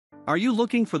Are you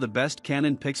looking for the best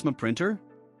Canon Pixma printer?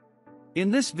 In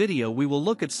this video we will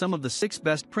look at some of the 6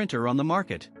 best printer on the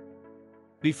market.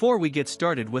 Before we get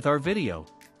started with our video,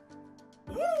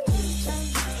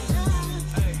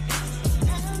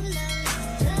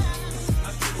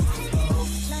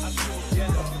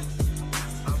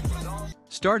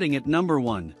 starting at number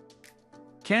 1.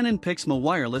 Canon Pixma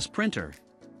Wireless Printer.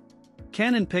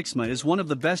 Canon Pixma is one of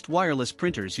the best wireless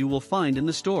printers you will find in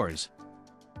the stores.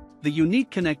 The unique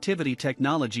connectivity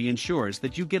technology ensures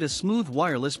that you get a smooth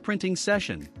wireless printing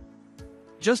session.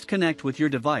 Just connect with your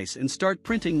device and start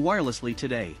printing wirelessly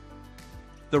today.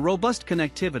 The robust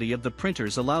connectivity of the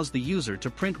printers allows the user to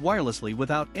print wirelessly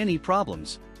without any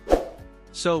problems.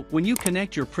 So, when you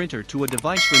connect your printer to a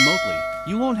device remotely,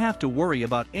 you won't have to worry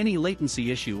about any latency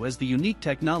issue as the unique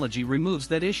technology removes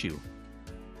that issue.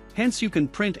 Hence you can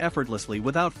print effortlessly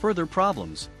without further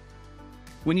problems.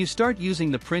 When you start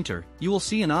using the printer, you will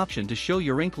see an option to show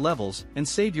your ink levels and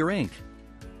save your ink.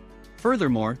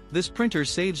 Furthermore, this printer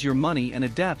saves your money and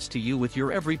adapts to you with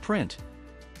your every print.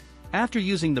 After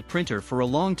using the printer for a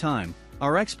long time,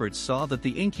 our experts saw that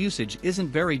the ink usage isn't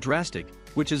very drastic,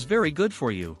 which is very good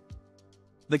for you.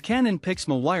 The Canon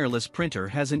Pixma wireless printer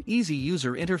has an easy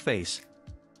user interface.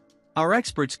 Our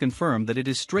experts confirm that it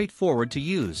is straightforward to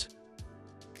use.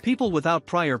 People without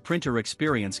prior printer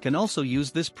experience can also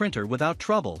use this printer without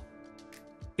trouble.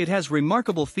 It has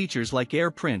remarkable features like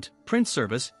AirPrint, print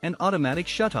service, and automatic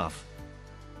shutoff.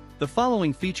 The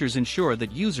following features ensure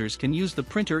that users can use the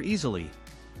printer easily.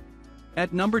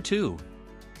 At number 2.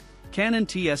 Canon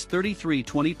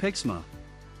TS3320 Pixma.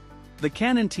 The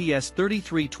Canon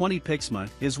TS3320 Pixma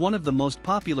is one of the most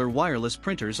popular wireless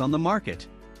printers on the market.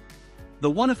 The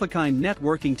one-of-a-kind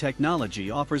networking technology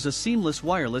offers a seamless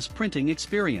wireless printing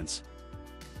experience.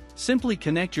 Simply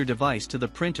connect your device to the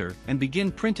printer and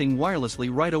begin printing wirelessly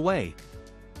right away.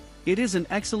 It is an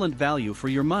excellent value for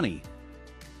your money.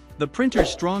 The printer's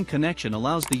strong connection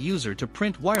allows the user to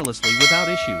print wirelessly without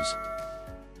issues.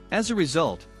 As a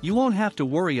result, you won't have to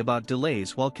worry about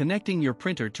delays while connecting your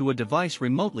printer to a device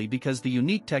remotely because the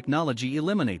unique technology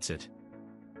eliminates it.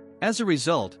 As a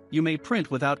result, you may print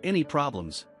without any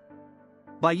problems.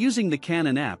 By using the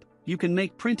Canon app, you can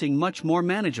make printing much more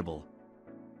manageable.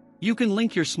 You can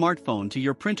link your smartphone to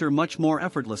your printer much more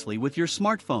effortlessly with your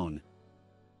smartphone.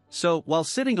 So, while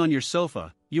sitting on your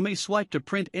sofa, you may swipe to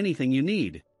print anything you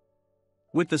need.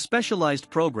 With the specialized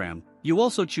program, you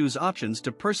also choose options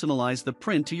to personalize the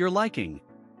print to your liking.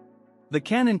 The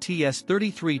Canon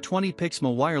TS3320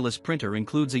 Pixma wireless printer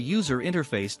includes a user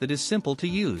interface that is simple to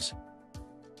use.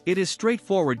 It is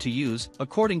straightforward to use,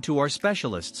 according to our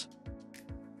specialists.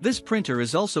 This printer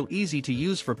is also easy to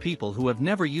use for people who have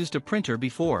never used a printer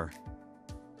before.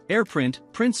 AirPrint,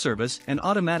 print service, and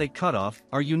automatic cutoff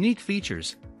are unique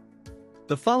features.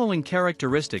 The following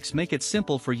characteristics make it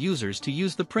simple for users to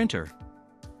use the printer.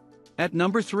 At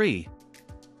number 3.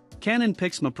 Canon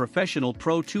Pixma Professional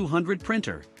Pro 200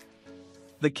 Printer.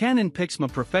 The Canon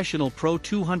Pixma Professional Pro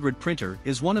 200 printer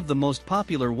is one of the most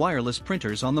popular wireless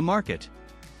printers on the market.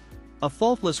 A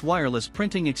faultless wireless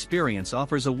printing experience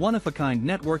offers a one-of-a-kind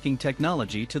networking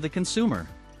technology to the consumer.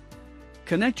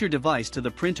 Connect your device to the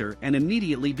printer and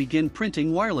immediately begin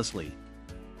printing wirelessly.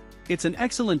 It's an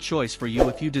excellent choice for you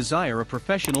if you desire a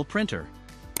professional printer.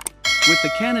 With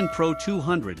the Canon Pro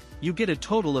 200, you get a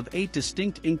total of 8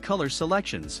 distinct ink color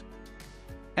selections.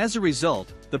 As a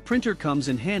result, the printer comes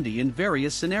in handy in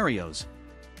various scenarios.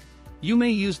 You may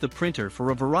use the printer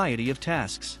for a variety of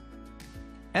tasks.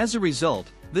 As a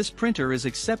result, this printer is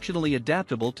exceptionally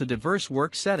adaptable to diverse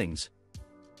work settings.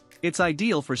 It's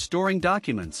ideal for storing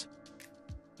documents.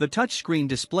 The touchscreen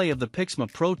display of the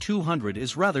Pixma Pro 200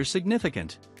 is rather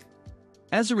significant.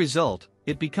 As a result,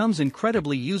 it becomes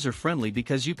incredibly user-friendly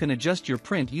because you can adjust your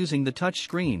print using the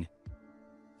touchscreen.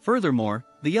 Furthermore,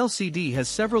 the LCD has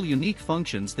several unique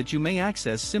functions that you may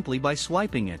access simply by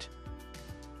swiping it.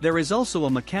 There is also a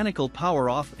mechanical power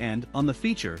off and on the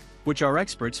feature, which our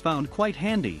experts found quite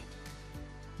handy.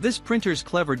 This printer's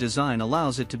clever design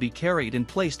allows it to be carried and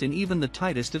placed in even the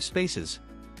tightest of spaces.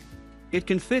 It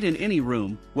can fit in any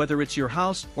room, whether it's your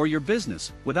house or your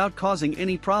business, without causing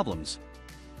any problems.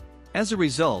 As a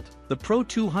result, the Pro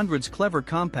 200's clever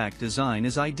compact design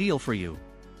is ideal for you.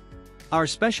 Our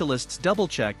specialists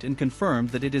double-checked and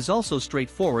confirmed that it is also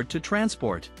straightforward to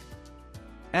transport.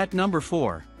 At number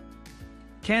 4.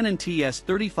 Canon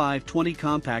TS3520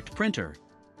 Compact Printer.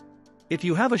 If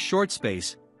you have a short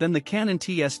space, then the Canon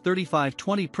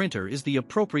TS3520 printer is the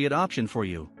appropriate option for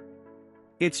you.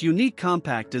 Its unique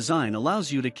compact design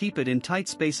allows you to keep it in tight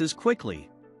spaces quickly.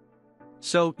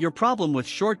 So, your problem with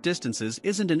short distances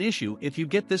isn't an issue if you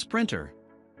get this printer.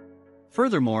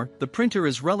 Furthermore, the printer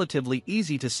is relatively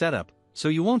easy to set up, so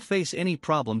you won't face any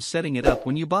problems setting it up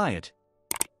when you buy it.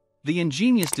 The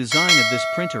ingenious design of this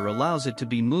printer allows it to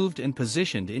be moved and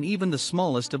positioned in even the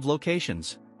smallest of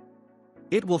locations.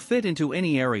 It will fit into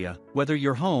any area, whether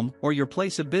your home or your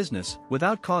place of business,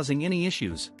 without causing any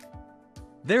issues.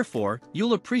 Therefore,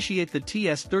 you'll appreciate the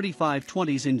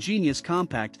TS3520's ingenious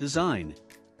compact design.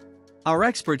 Our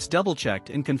experts double-checked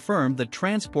and confirmed that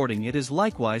transporting it is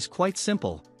likewise quite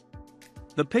simple.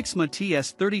 The Pixma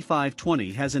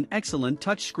TS3520 has an excellent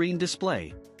touchscreen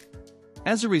display.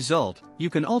 As a result, you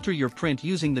can alter your print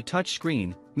using the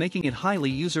touchscreen, making it highly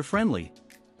user-friendly.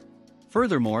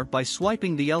 Furthermore, by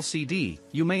swiping the LCD,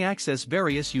 you may access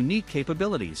various unique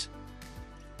capabilities.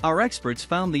 Our experts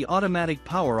found the automatic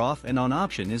power off and on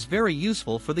option is very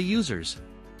useful for the users.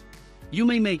 You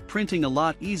may make printing a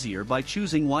lot easier by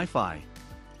choosing Wi-Fi.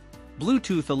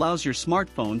 Bluetooth allows your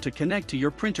smartphone to connect to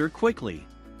your printer quickly.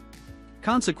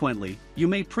 Consequently, you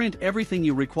may print everything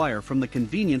you require from the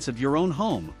convenience of your own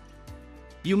home.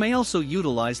 You may also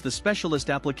utilize the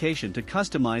specialist application to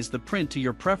customize the print to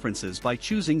your preferences by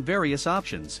choosing various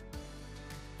options.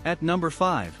 At number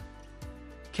 5.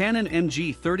 Canon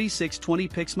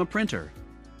MG3620 Pixma Printer.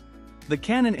 The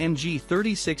Canon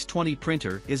MG3620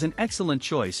 printer is an excellent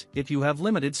choice if you have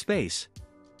limited space.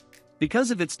 Because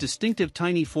of its distinctive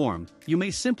tiny form, you may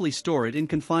simply store it in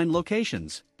confined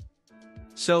locations.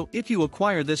 So, if you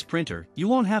acquire this printer, you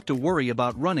won't have to worry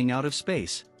about running out of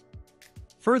space.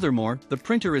 Furthermore, the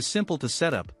printer is simple to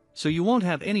set up, so you won't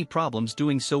have any problems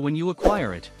doing so when you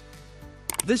acquire it.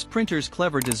 This printer's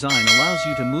clever design allows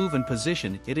you to move and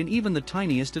position it in even the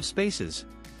tiniest of spaces.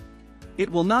 It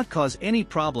will not cause any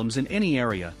problems in any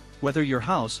area, whether your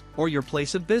house or your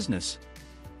place of business.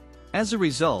 As a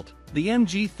result, the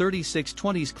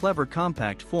MG3620's clever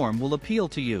compact form will appeal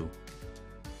to you.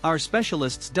 Our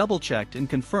specialists double-checked and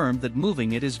confirmed that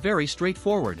moving it is very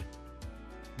straightforward.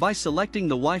 By selecting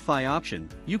the Wi-Fi option,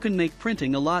 you can make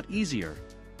printing a lot easier.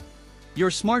 Your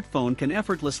smartphone can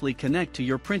effortlessly connect to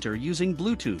your printer using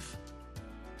Bluetooth.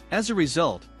 As a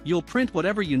result, you'll print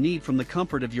whatever you need from the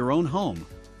comfort of your own home.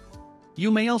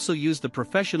 You may also use the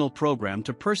professional program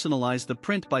to personalize the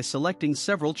print by selecting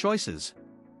several choices.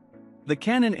 The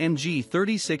Canon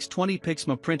MG3620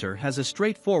 Pixma Printer has a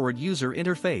straightforward user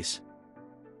interface.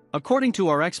 According to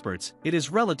our experts, it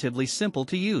is relatively simple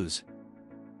to use.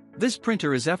 This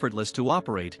printer is effortless to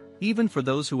operate, even for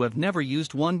those who have never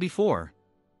used one before.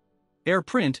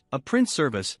 AirPrint, a print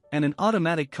service, and an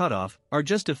automatic cutoff are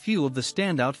just a few of the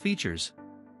standout features.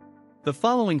 The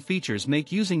following features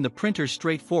make using the printer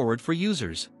straightforward for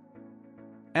users.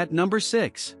 At number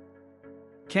 6.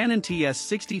 Canon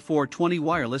TS6420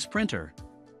 Wireless Printer.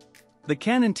 The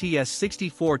Canon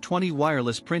TS6420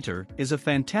 wireless printer is a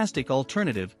fantastic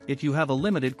alternative if you have a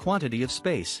limited quantity of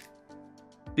space.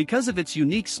 Because of its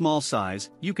unique small size,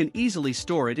 you can easily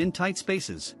store it in tight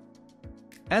spaces.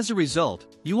 As a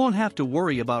result, you won't have to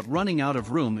worry about running out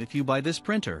of room if you buy this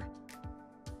printer.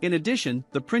 In addition,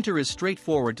 the printer is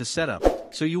straightforward to set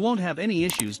up, so you won't have any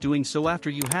issues doing so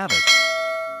after you have it.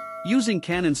 Using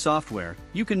Canon software,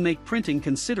 you can make printing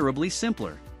considerably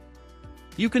simpler.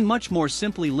 You can much more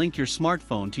simply link your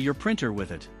smartphone to your printer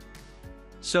with it.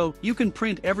 So, you can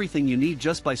print everything you need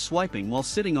just by swiping while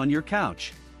sitting on your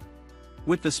couch.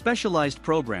 With the specialized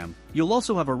program, you'll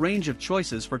also have a range of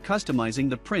choices for customizing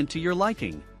the print to your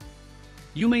liking.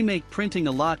 You may make printing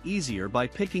a lot easier by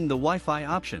picking the Wi-Fi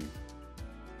option.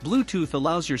 Bluetooth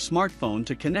allows your smartphone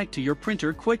to connect to your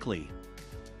printer quickly.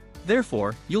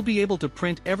 Therefore, you'll be able to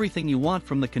print everything you want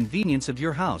from the convenience of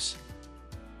your house.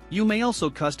 You may also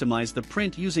customize the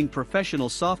print using professional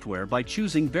software by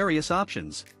choosing various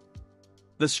options.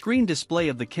 The screen display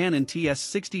of the Canon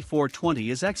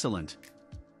TS6420 is excellent.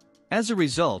 As a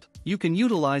result, you can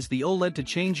utilize the OLED to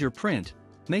change your print,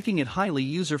 making it highly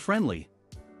user-friendly.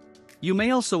 You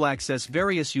may also access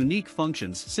various unique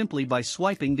functions simply by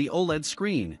swiping the OLED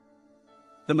screen.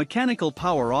 The mechanical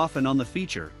power off and on the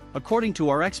feature, according to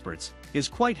our experts, is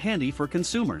quite handy for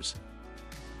consumers.